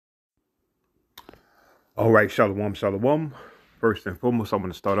All right, Shalawam, Shalawam. First and foremost, I'm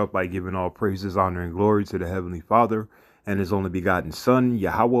going to start off by giving all praises, honor, and glory to the Heavenly Father and His only begotten Son,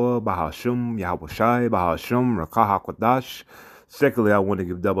 Yahawah, bahasham, Yahawashi, bahasham, Rakahakwadash. Secondly, I want to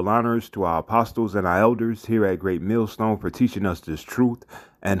give double honors to our apostles and our elders here at Great Millstone for teaching us this truth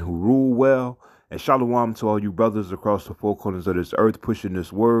and who rule well. And Shalawam to all you brothers across the four corners of this earth, pushing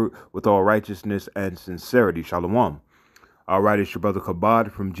this word with all righteousness and sincerity. Shalawam. All right, it's your brother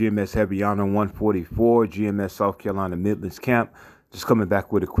Kabad from GMS Heaviana 144, GMS South Carolina Midlands Camp. Just coming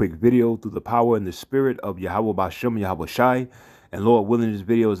back with a quick video through the power and the spirit of Yahawah, bahasham, Yahawashi. And Lord willing, this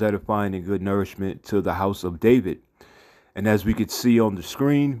video is edifying and good nourishment to the house of David. And as we could see on the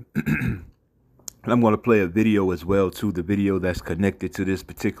screen, I'm going to play a video as well, too, the video that's connected to this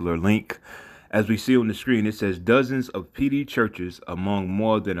particular link. As we see on the screen, it says dozens of PD churches among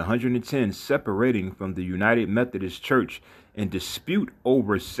more than 110 separating from the United Methodist Church in dispute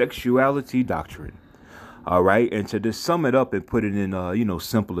over sexuality doctrine. All right. And to just sum it up and put it in,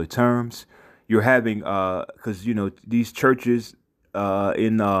 simpler terms, you're having because, these churches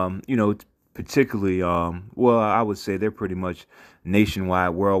particularly, well, I would say they're pretty much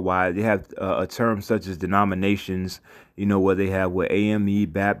nationwide, worldwide. They have a term such as denominations, where they have with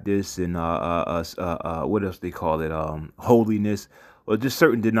AME, Baptist, and what else they call it, holiness, or just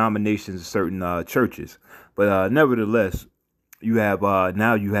certain denominations, certain churches. But nevertheless, you have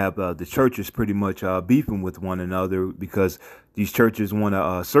the churches pretty much beefing with one another because these churches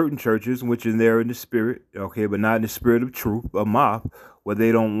want certain churches, which are there in the spirit, okay, but not in the spirit of truth, AHMATH, where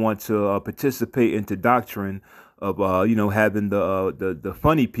they don't want to participate into doctrine of having the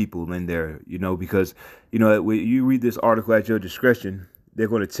funny people in there, because you read this article at your discretion. They're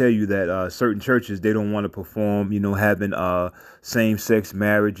going to tell you that certain churches, they don't want to perform, having same-sex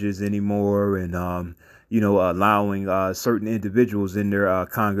marriages anymore, and allowing certain individuals in their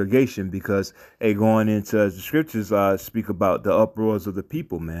congregation because, hey, going into the scriptures speak about the uproars of the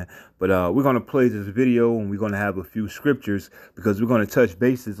people, man. But we're going to play this video and we're going to have a few scriptures because we're going to touch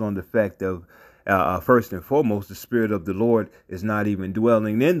bases on the fact of, first and foremost, the Spirit of the Lord is not even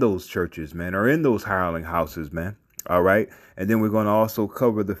dwelling in those churches, man, or in those hireling houses, man. All right. And then we're going to also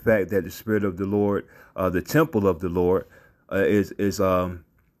cover the fact that the Spirit of the Lord, the temple of the Lord, is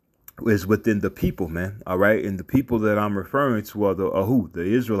within the people, man. All right. And the people that I'm referring to are the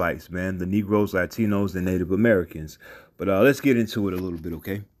Israelites, man, the Negroes, Latinos, and Native Americans. But let's get into it a little bit.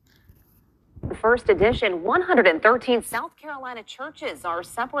 OK. First edition, 113 South Carolina churches are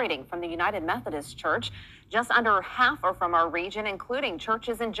separating from the United Methodist Church. Just under half are from our region, including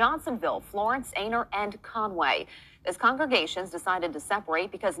churches in Johnsonville, Florence, Aner, and Conway. These congregations decided to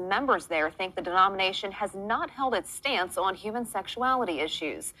separate because members there think the denomination has not held its stance on human sexuality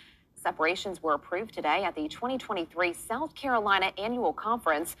issues. Separations were approved today at the 2023 South Carolina Annual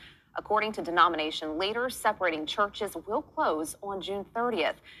Conference. According to denomination leaders, separating churches will close on June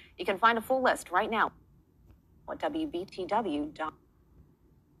 30th. You can find a full list right now at WBTW.com.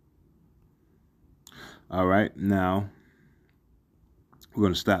 All right, now we're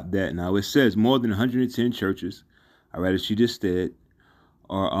going to stop that. Now it says more than 110 churches, all right, as she just said,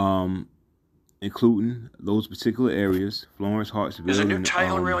 are including those particular areas: Florence, Hartsville, is a new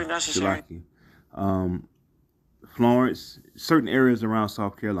title really necessary? Florence, certain areas around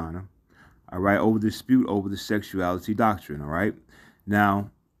South Carolina, all right, over dispute over the sexuality doctrine, all right.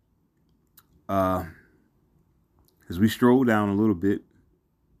 Now, as we stroll down a little bit,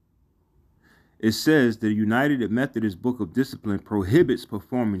 it says the United Methodist Book of Discipline prohibits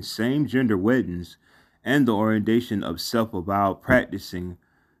performing same-gender weddings and the ordaination of self-avowed practicing,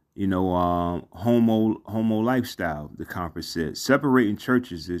 homo lifestyle. The conference said separating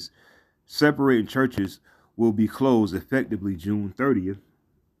churches will be closed effectively June 30th.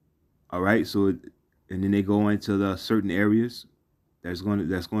 All right. So, and then they go into the certain areas that's going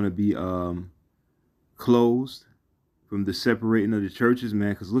to be closed from the separating of the churches,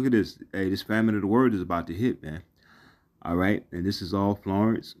 man. Because look at this. Hey, this famine of the word is about to hit, man. All right. And this is all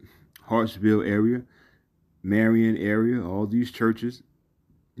Florence, Hartsville area, Marion area, all these churches,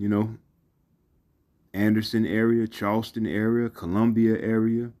 Anderson area, Charleston area, Columbia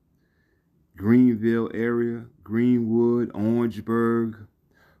area, Greenville area, Greenwood, Orangeburg,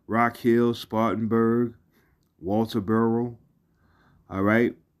 Rock Hill, Spartanburg, Walterboro. All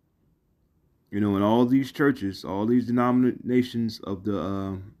right. And all these churches, all these denominations of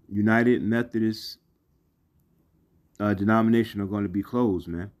the United Methodist denomination are going to be closed,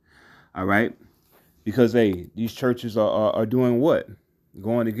 man. All right. Because, hey, these churches are doing what?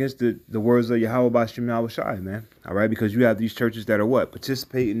 Going against the words of Yahawah, bahasham, Yahawashi, man. All right. Because you have these churches that are what?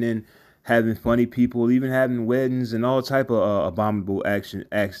 Participating in having funny people, even having weddings and all type of abominable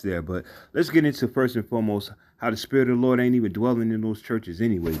acts there. But let's get into first and foremost how the Spirit of the Lord ain't even dwelling in those churches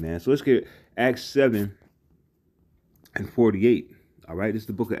anyway, man. So let's get Acts 7:48. All right, this is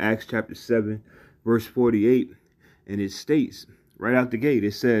the book of Acts chapter 7, verse 48. And it states right out the gate,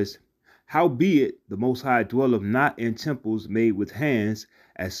 it says, "Howbeit the Most High dwelleth not in temples made with hands,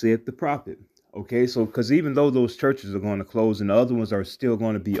 as saith the prophet." Okay, so because even though those churches are going to close and the other ones are still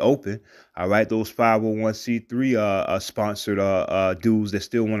going to be open, all right, those 501c3 sponsored dudes that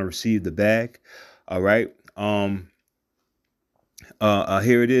still want to receive the bag, all right.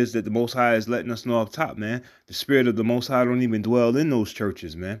 Here it is that the Most High is letting us know up top, man. The Spirit of the Most High don't even dwell in those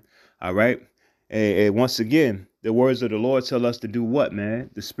churches, man. All right. And once again, the words of the Lord tell us to do what, man?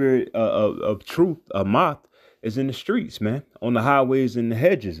 The Spirit of truth, AHMATH, is in the streets, man, on the highways and the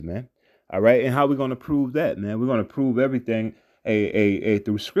hedges, man. All right. And how we going to prove that, man? We're going to prove everything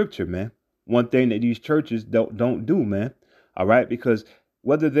through scripture, man. One thing that these churches don't do, man. All right. Because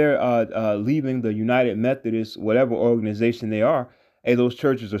whether they're leaving the United Methodist, whatever organization they are, hey, those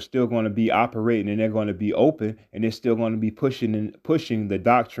churches are still going to be operating and they're going to be open and they're still going to be pushing the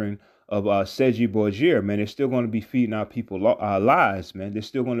doctrine of Seji Borgia, man. They're still going to be feeding our people lies, man. They're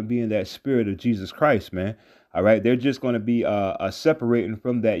still going to be in that spirit of Jesus Christ, man. All right. They're just going to be separating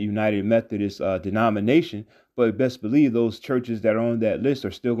from that United Methodist denomination. But best believe those churches that are on that list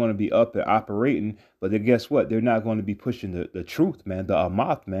are still going to be up and operating. But then guess what? They're not going to be pushing the truth, man, the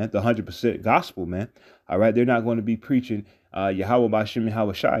AHMATH, man, the 100% gospel, man. All right. They're not going to be preaching Yahawah, bahasham,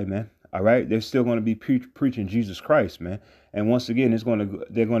 Yahawashi, man. All right. They're still going to be preaching Jesus Christ, man. And once again,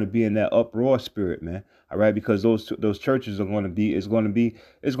 they're going to be in that uproar spirit, man. All right. Because those churches are going to be it's going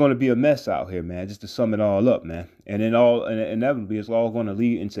to be a mess out here, man. Just to sum it all up, man. And then inevitably, it's all going to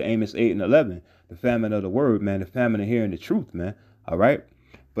lead into Amos 8:11, the famine of the word, man. The famine of hearing the truth, man. All right.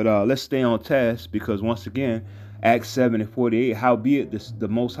 But let's stay on task because once again, Acts 7:48, howbeit the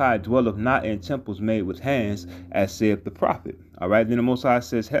Most High dwelleth not in temples made with hands, as saith the prophet. All right. Then the Most High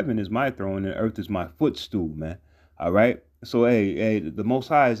says, heaven is my throne and earth is my footstool, man. All right. So, hey, the Most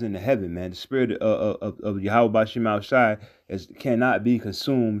High is in the heaven, man. The spirit of Yahawah bahasham Shai cannot be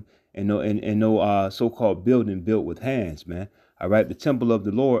consumed in no so-called building built with hands, man. All right. The temple of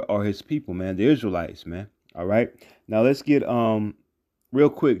the Lord are his people, man. The Israelites, man. All right. Now let's get real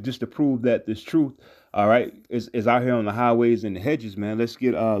quick just to prove that this truth, all right, is out here on the highways and the hedges, man. Let's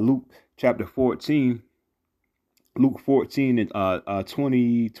get Luke chapter 14. Luke 14 and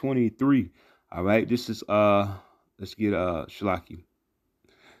 23. All right. This is let's get Shalaki.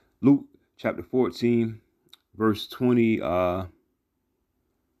 Luke chapter 14, verse 23,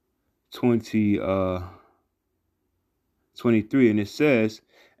 and it says,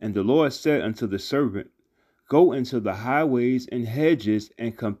 "And the Lord said unto the servant, Go into the highways and hedges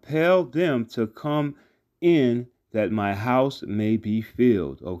and compel them to come in, that my house may be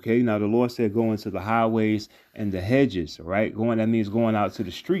filled." Okay, now the Lord said go into the highways and the hedges, all right? That means going out to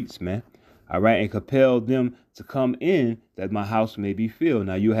the streets, man. All right, and compel them to come in, that my house may be filled.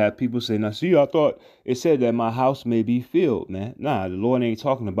 Now you have people say, now see, I thought it said that my house may be filled, man. Nah, the Lord ain't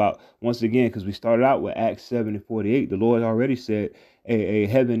talking about, once again, because we started out with Acts 7:48. The Lord already said,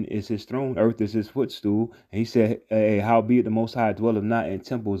 heaven is his throne, earth is his footstool. And he said, howbeit the Most High dwelleth not in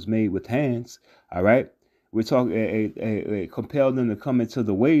temples made with hands. All right. We're talking, compel them to come into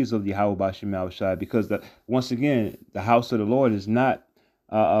the ways of Yahawah bahasham Shai, because once again, the house of the Lord is not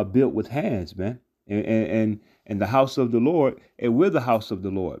built with hands, man. And the house of the Lord, and we're the house of the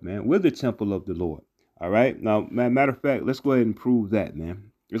Lord, man. We're the temple of the Lord. All right. Now, matter of fact, let's go ahead and prove that,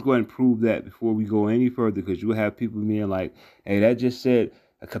 man. Let's go ahead and prove that before we go any further, because you have people being like, hey, that just said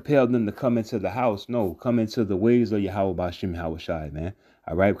compel them to come into the house. No, come into the ways of Yahawah bahasham Yahawashi, man.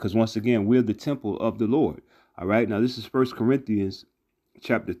 All right. Because once again, we're the temple of the Lord. All right. Now, this is 1 Corinthians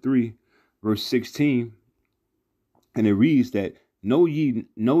chapter 3, verse 16. And it reads that, Know ye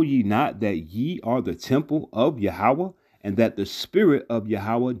not that ye are the temple of Yahawah, and that the spirit of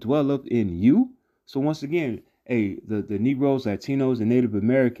Yahawah dwelleth in you? So once again, hey, the Negroes, Latinos, and Native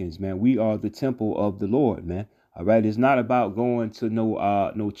Americans, man, we are the temple of the Lord, man. All right. It's not about going to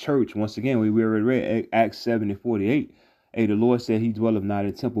no church. Once again, we already read Acts 7:48. Hey, the Lord said he dwelleth not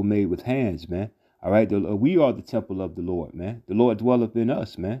in temple made with hands, man. All right. We are the temple of the Lord, man. The Lord dwelleth in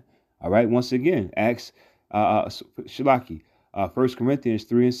us, man. All right. Once again, Acts, Shalaki. 1 Corinthians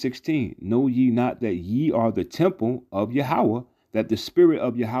 3:16. Know ye not that ye are the temple of Yahawah, that the spirit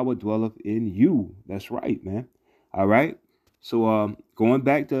of Yahawah dwelleth in you? That's right, man. All right. So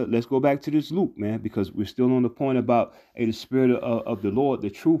let's go back to this Luke, man, because we're still on the point about the spirit of the Lord, the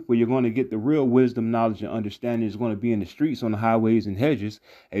truth, where you're going to get the real wisdom, knowledge, and understanding is going to be in the streets, on the highways and hedges.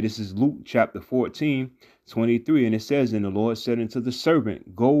 Hey, this is Luke chapter 14:23, and it says, "And the Lord said unto the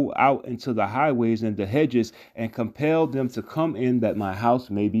servant, Go out into the highways and the hedges, and compel them to come in, that my house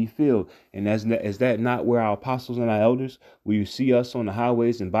may be filled." And is that not where our apostles and our elders, where you see us on the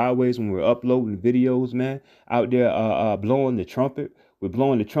highways and byways when we're uploading videos, man, out there blowing the trumpet? We're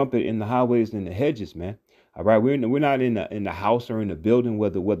blowing the trumpet in the highways and the hedges, man. All right, we're not in the house or in the building where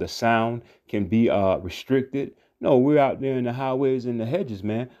the sound can be restricted. No, we're out there in the highways and the hedges,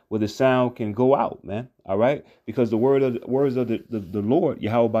 man, where the sound can go out, man. All right, because the words of the Lord,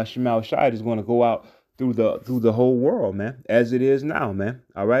 Yahawashi, is going to go out through the whole world, man, as it is now, man.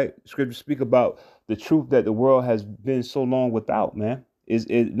 All right, scriptures speak about the truth that the world has been so long without, man.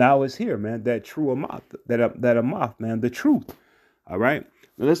 Now is here, man. That true AHMATH, that AHMATH, man, the truth. All right.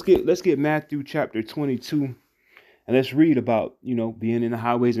 Now let's get Matthew chapter 22, and let's read about, being in the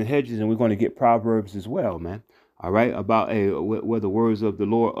highways and hedges, and we're going to get Proverbs as well, man. All right, about where the words of the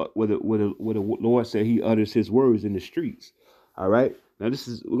Lord, where the Lord said He utters His words in the streets. All right. Now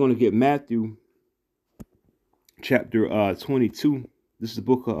we're going to get Matthew chapter 22. This is the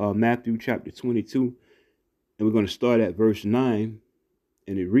book of Matthew chapter 22, and we're going to start at verse 9,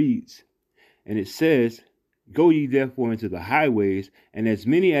 and it reads, and it says, "Go ye therefore into the highways, and as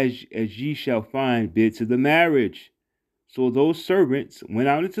many as ye shall find, bid to the marriage." So those servants went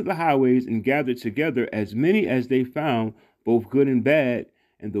out into the highways and gathered together as many as they found, both good and bad,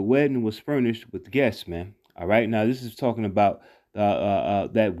 and the wedding was furnished with guests, man. All right, now this is talking about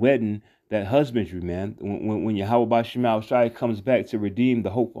that wedding, that husbandry, man, when Yahawashi comes back to redeem the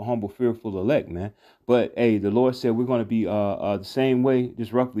hopeful, humble, fearful elect, man. But hey, the Lord said we're going to be the same way,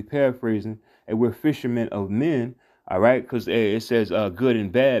 just roughly paraphrasing, and we're fishermen of men. All right, because it says good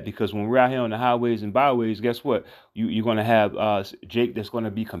and bad, because when we're out here on the highways and byways, guess what? You're going to have Jake that's going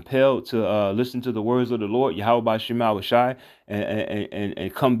to be compelled to listen to the words of the Lord, Yahawashi,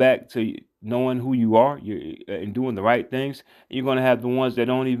 and come back to knowing who you are, and doing the right things. You're going to have the ones that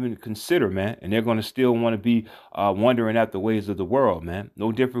don't even consider, man, and they're going to still want to be wandering at the ways of the world, man.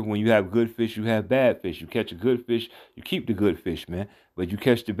 No different when you have good fish, you have bad fish. You catch a good fish, you keep the good fish, man. But you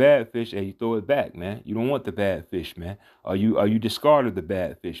catch the bad fish and you throw it back, man. You don't want the bad fish, man. Are you discarded the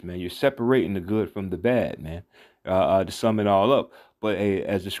bad fish, man? You're separating the good from the bad, man. To sum it all up. But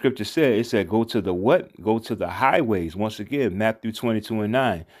as the scripture said, it said, go to the what? Go to the highways. Once again, Matthew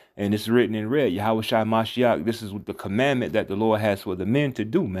 22:9. And it's written in red, Yahawashi Mashiach. This is the commandment that the Lord has for the men to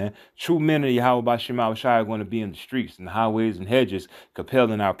do, man. True men of Yahawashi are going to be in the streets and the highways and hedges,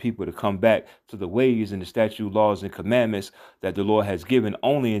 compelling our people to come back to the ways and the statute, laws, and commandments that the Lord has given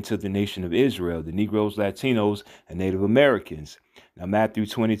only into the nation of Israel, the Negroes, Latinos, and Native Americans. Now, Matthew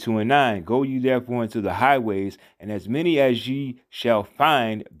 22:9, go ye therefore into the highways, and as many as ye shall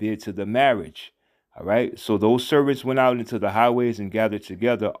find, bid to the marriage. All right. So those servants went out into the highways and gathered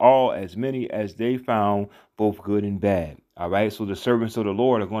together all as many as they found, both good and bad. All right. So the servants of the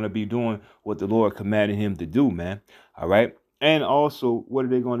Lord are going to be doing what the Lord commanded him to do, man. All right. And also, what are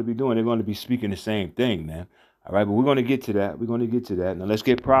they going to be doing? They're going to be speaking the same thing, man. All right. But we're going to get to that. We're going to get to that. Now, let's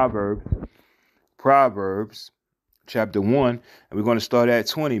get Proverbs chapter 1, and we're going to start at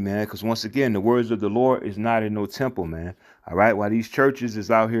 20, man, because once again, the words of the Lord is not in no temple, man. All right. While these churches is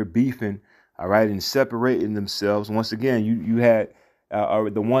out here beefing, all right, and separating themselves. Once again, you had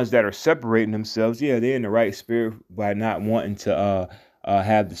the ones that are separating themselves. Yeah, they're in the right spirit by not wanting to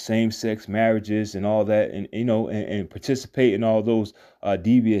have the same sex marriages and all that, and and participate in all those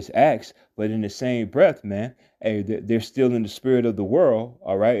devious acts. But in the same breath, man, hey, they're still in the spirit of the world,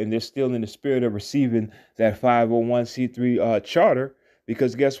 all right, and they're still in the spirit of receiving that 501c3 charter.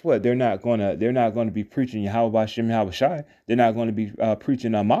 Because guess what? They're not gonna be preaching Yahawashi. They're not gonna be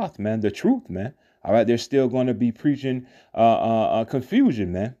preaching AHMATH, man, the truth, man. All right, they're still gonna be preaching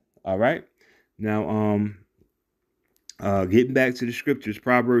confusion, man. All right. Now, getting back to the scriptures,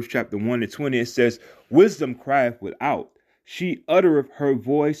 Proverbs chapter 1:20, it says, "Wisdom crieth without; she uttereth her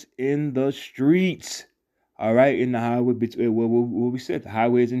voice in the streets." All right, in the highway, what we said, the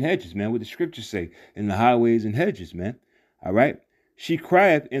highways and hedges, man. What the scriptures say, in the highways and hedges, man. All right. She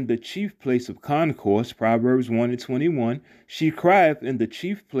crieth in the chief place of concourse, Proverbs 1:21. She crieth in the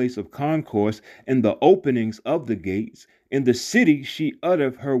chief place of concourse, in the openings of the gates. In the city she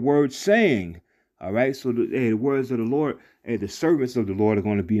uttereth her words, saying. All right, so the words of the Lord, the servants of the Lord are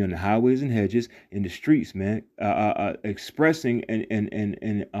going to be on the highways and hedges, in the streets, man, expressing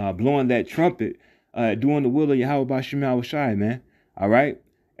and blowing that trumpet, doing the will of Yahawashi, man. All right.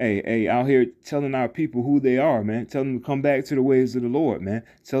 out here telling our people who they are, man. Tell them to come back to the ways of the Lord, man.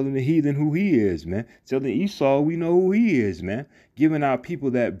 Telling the heathen who he is, man. Telling Esau we know who he is, man. Giving our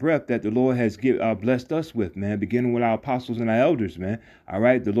people that breath that the Lord has blessed us with, man. Beginning with our apostles and our elders, man. All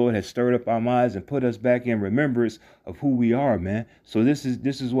right, the Lord has stirred up our minds and put us back in remembrance of who we are, man. So this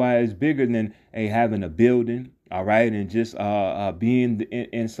is why it's bigger than having a building, all right, and just being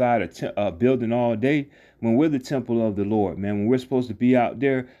inside a building all day. When we're the temple of the Lord, man, when we're supposed to be out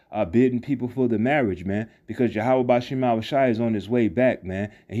there bidding people for the marriage, man, because Yahawashi is on his way back, man,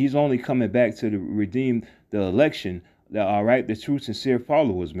 and he's only coming back to redeem the election, all right, the true, sincere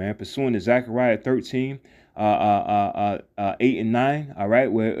followers, man, pursuing to Zechariah 13, 8 and 9, all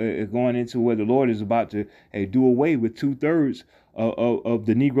right, where going into where the Lord is about to do away with 2/3 of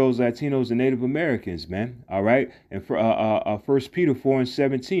the Negroes, Latinos, and Native Americans, man. All right. And for 1 Peter 4 and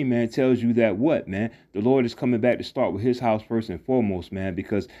 17, man, tells you that what, man, the Lord is coming back to start with his house first and foremost, man,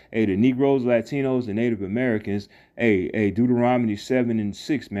 because the Negroes, Latinos, and Native Americans, Deuteronomy 7 and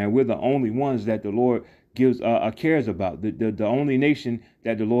 6, man, we're the only ones that the Lord cares about, the only nation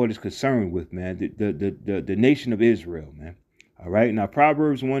that the Lord is concerned with, man, the nation of Israel, man. All right. Now,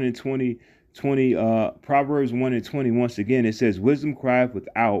 Proverbs 1 and 20, Proverbs 1 and 20, once again, it says, wisdom crieth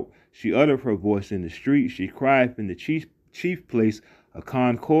without, she uttereth her voice in the street, she crieth in the chief place, a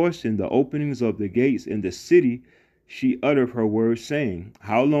concourse in the openings of the gates in the city, she uttereth her words, saying,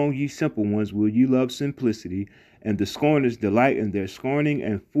 how long, ye simple ones, will ye love simplicity? And the scorners delight in their scorning,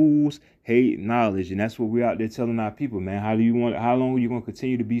 and fools hate knowledge. And that's what we're out there telling our people, man. How long are you going to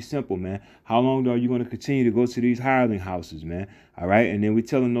continue to be simple, man? How long are you going to continue to go to these hireling houses, man? All right. And then we're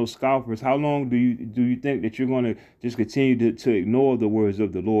telling those scoffers, how long do you think that you're going to just continue to ignore the words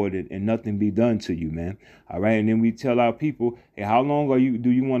of the Lord and nothing be done to you, man? All right. And then we tell our people, hey, how long do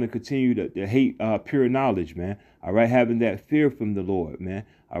you want to continue to hate pure knowledge, man? All right. Having that fear from the Lord, man.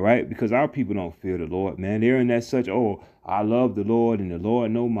 All right, because our people don't fear the Lord, man. They're in that such, oh, I love the Lord and the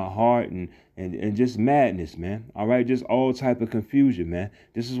Lord know my heart and just madness, man. All right, just all type of confusion, man.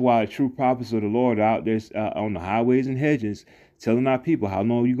 This is why true prophets of the Lord are out there on the highways and hedges telling our people how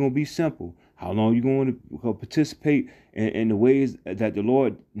long you're going to be simple, how long you're going to participate in the ways that the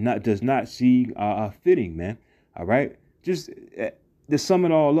Lord does not see fitting, man. All right, just to sum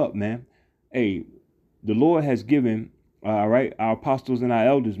it all up, man. Hey, the Lord has given all right, our apostles and our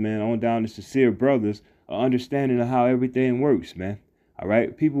elders, man, on down to sincere brothers, understanding of how everything works, man. All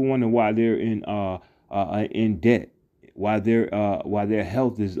right, people wonder why they're in debt, why their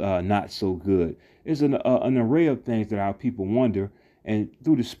health is not so good. It's an array of things that our people wonder, and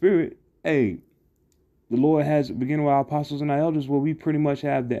through the Spirit, hey, the Lord has beginning with our apostles and our elders, where we pretty much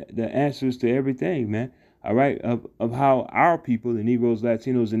have the answers to everything, man. All right, of how our people, the Negroes,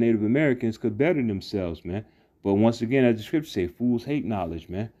 Latinos, and Native Americans, could better themselves, man. But once again, as the scripture say, fools hate knowledge,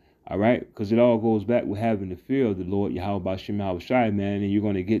 man. All right, because it all goes back with having the fear of the Lord, Yahawashi, man, and you're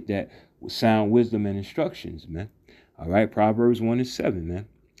going to get that with sound wisdom and instructions, man. All right, Proverbs 1 and 7, man.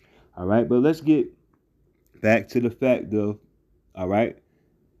 All right, but let's get back to the fact of, all right,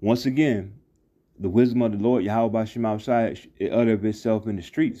 once again, the wisdom of the Lord, Yahawashi, it uttered itself in the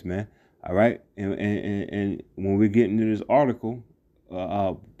streets, man. All right, and when we're getting to this article,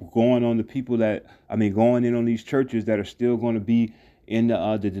 going on the people going in on these churches that are still going to be in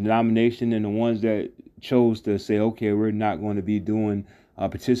the denomination, and the ones that chose to say, okay, we're not going to be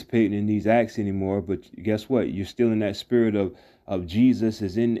participating in these acts anymore. But guess what? You're still in that spirit of Jesus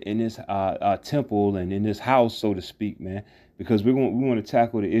is in this temple and in this house, so to speak, man. Because we want to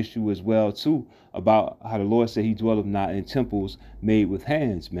tackle the issue as well too about how the Lord said He dwelleth not in temples made with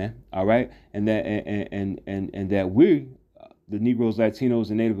hands, man. All right, and that and that we, the Negroes, Latinos,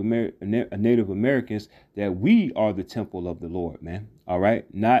 and Native Americans, that we are the temple of the Lord, man. All right,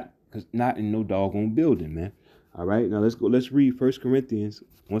 not in no doggone building, man. All right, now let's go. Let's read 1 Corinthians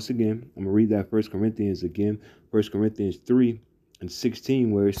once again. I'm gonna read that 1 Corinthians again. 1 Corinthians 3 and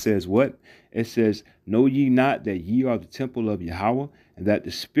 16, where it says what? It says, know ye not that ye are the temple of Yahawah, and that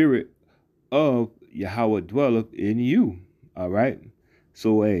the Spirit of Yahawah dwelleth in you. All right.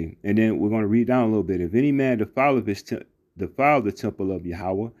 So, and then we're going to read down a little bit. If any man defile the temple of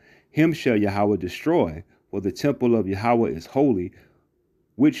Yahawah, him shall Yahawah destroy, for the temple of Yahawah is holy,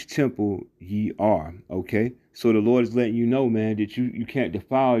 which temple ye are. Okay, so the Lord is letting you know, man, that you can't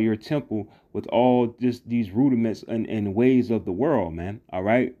defile your temple with all these rudiments and ways of the world, man. All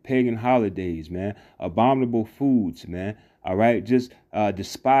right, pagan holidays, man, abominable foods, man. All right, just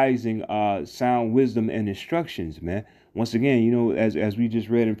despising sound wisdom and instructions, man. Once again, you know, as we just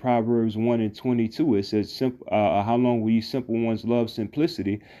read in Proverbs 1 and 22, it says, how long will ye simple ones love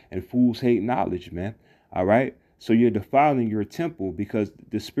simplicity, and fools hate knowledge, man? All right. So you're defiling your temple because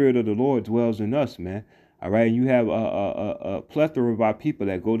the Spirit of the Lord dwells in us, man. All right. And you have a plethora of our people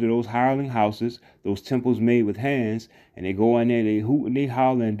that go to those hireling houses, those temples made with hands, and they go in there, they hoot and they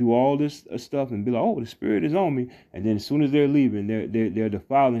holler and do all this stuff and be like, oh, the Spirit is on me. And then as soon as they're leaving, they're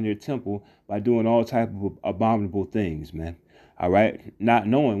defiling their temple by doing all type of abominable things, man. All right. Not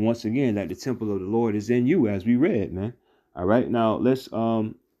knowing, once again, that the temple of the Lord is in you, as we read, man. All right. Now let's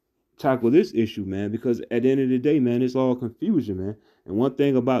tackle this issue, man, because at the end of the day, man, it's all confusion, man. And one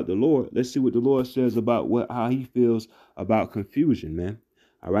thing about the Lord, let's see what the Lord says about how he feels about confusion, man.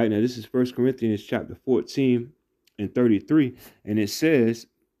 All right, now this is 1 Corinthians chapter 14 and 33, and it says,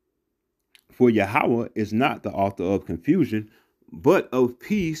 for Yahawah is not the author of confusion, but of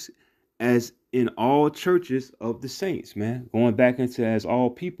peace, as in all churches of the saints, man. Going back into as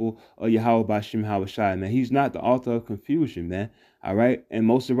all people of Yahawah bahasham Yahawashi, man. He's not the author of confusion, man. All right. And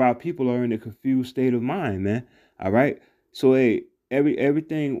most of our people are in a confused state of mind, man. All right. So hey,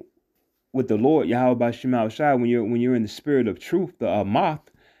 everything with the Lord, Yahawah bahasham Yahawashi, when you're in the spirit of truth, the AHMATH,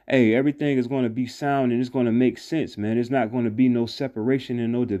 hey, everything is going to be sound and it's going to make sense, man. There's not going to be no separation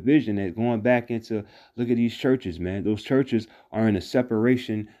and no division. And going back into, look at these churches, man. Those churches are in a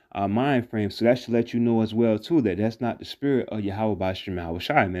separation mind frame. So that should let you know as well, too, that that's not the spirit of Yahawah bahasham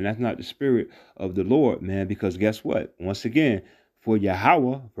Yahawashi, man. That's not the spirit of the Lord, man. Because guess what? Once again, for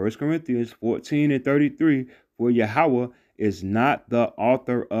Yahawah, 1 Corinthians 14 and 33, for Yahawah is not the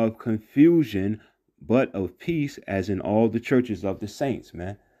author of confusion, but of peace, as in all the churches of the saints,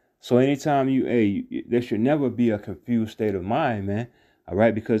 man. So anytime there should never be a confused state of mind, man. All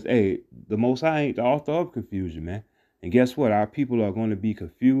right, because the Most High ain't the author of confusion, man. And guess what? Our people are going to be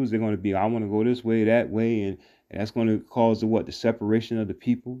confused. They're going to be, I want to go this way, that way, and that's going to cause the separation of the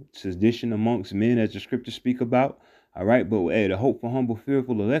people, sedition amongst men, as the scriptures speak about. All right, but the hopeful, humble,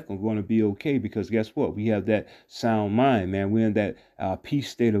 fearful elect are going to be okay, because guess what? We have that sound mind, man. We're in that peace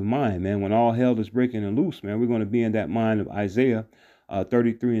state of mind, man. When all hell is breaking and loose, man, we're going to be in that mind of Isaiah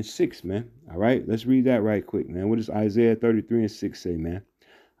 33 and 6, man. All right, let's read that right quick, man. What does Isaiah 33 and 6 say, man?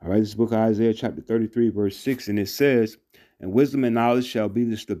 All right, this is the book of Isaiah chapter 33, verse 6, and it says, and wisdom and knowledge shall be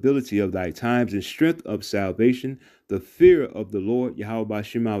the stability of thy times, and strength of salvation. The fear of the Lord, Yahawah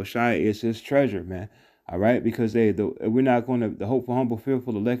bahasham Yahawashi, is his treasure, man. All right, because we're not going to, the hopeful, humble,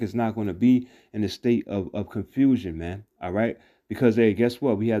 fearful elect is not going to be in a state of confusion, man. All right, because guess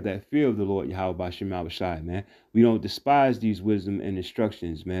what? We have that fear of the Lord, Yahawah bahasham Yahawashi, man. We don't despise these wisdom and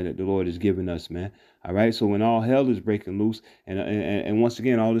instructions, man, that the Lord has given us, man. All right, so when all hell is breaking loose, and once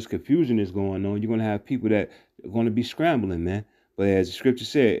again, all this confusion is going on, you're going to have people that are going to be scrambling, man. But as the scripture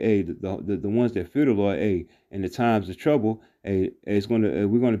said, the ones that fear the Lord, in the times of trouble, we're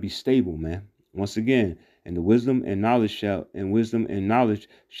going to be stable, man. Once again, and the wisdom and knowledge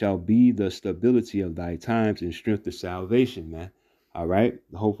shall be the stability of thy times, and strength of salvation, man. All right,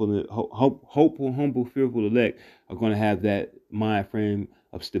 the hopeful, humble, fearful elect are going to have that mind frame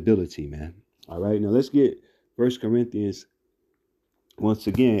of stability, man. All right, now let's get 1 Corinthians. Once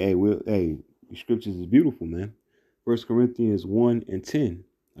again, the scriptures is beautiful, man. 1 Corinthians 1 and 10.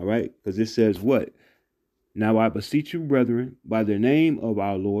 All right, because it says what? Now I beseech you, brethren, by the name of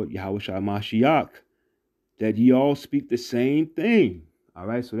our Lord Yahawashi Mashiach, that ye all speak the same thing. All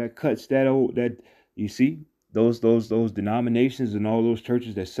right, so that cuts that you see those denominations and all those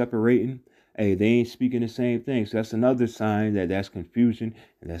churches that separating. They ain't speaking the same thing. So that's another sign that that's confusion,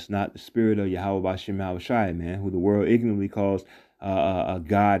 and that's not the spirit of Yahawah bahasham Yahawashi, man, who the world ignorantly calls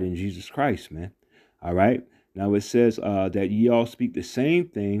God in Jesus Christ, man. All right, now it says that ye all speak the same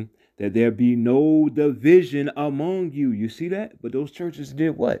thing, that there be no division among you. You see that? But those churches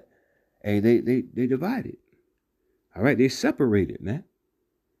did what? They divided. All right, they separated, man.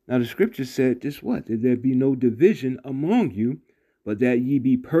 Now the scripture said this what? That there be no division among you, but that ye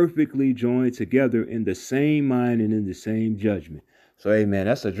be perfectly joined together in the same mind and in the same judgment. So, man,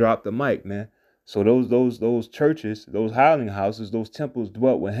 that's a drop the mic, man. So those churches, those howling houses, those temples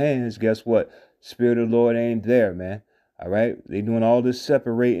dwelt with hands, guess what? Spirit of the Lord ain't there, man. All right, they doing all this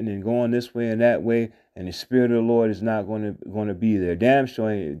separating and going this way and that way, and the Spirit of the Lord is not going to be there. Damn sure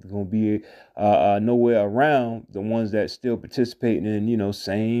ain't going to be nowhere around the ones that still participating in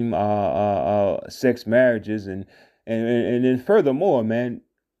same sex marriages and then furthermore, man,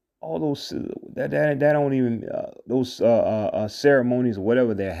 all those that don't even those ceremonies or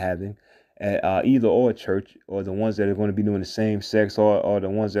whatever they're having at either or church, or the ones that are going to be doing the same sex, or the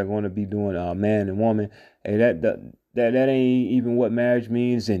ones that are going to be doing man and woman. That ain't even what marriage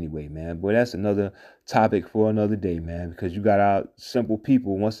means anyway, man. But that's another topic for another day, man, because you got our simple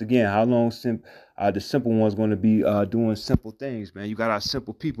people. Once again, how long the simple ones going to be doing simple things, man? You got our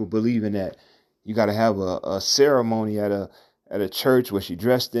simple people believing that You got to have a ceremony at a church where she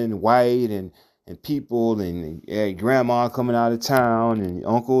dressed in white and people and grandma coming out of town and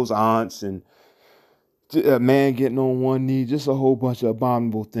uncles, aunts, and a man getting on one knee. Just a whole bunch of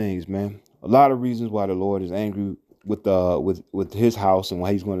abominable things, man. A lot of reasons why the Lord is angry with his house and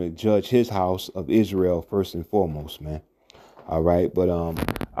why he's going to judge his house of Israel first and foremost, man. All right, but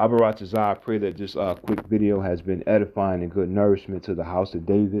Abaratazah, I pray that this quick video has been edifying and good nourishment to the house of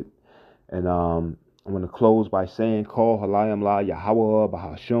David. And I'm going to close by saying, Call Halayim La Yahawah,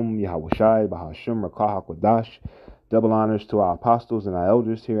 bahasham, Yahawashi, bahasham, Rakah HaKodash. Double honors to our apostles and our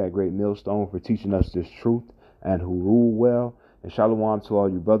elders here at Great Millstone for teaching us this truth and who rule well. And Shalawam to all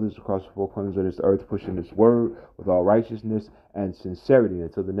you brothers across the four corners of this earth pushing this word with all righteousness and sincerity.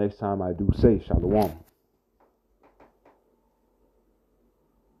 Until the next time I do say Shalawam.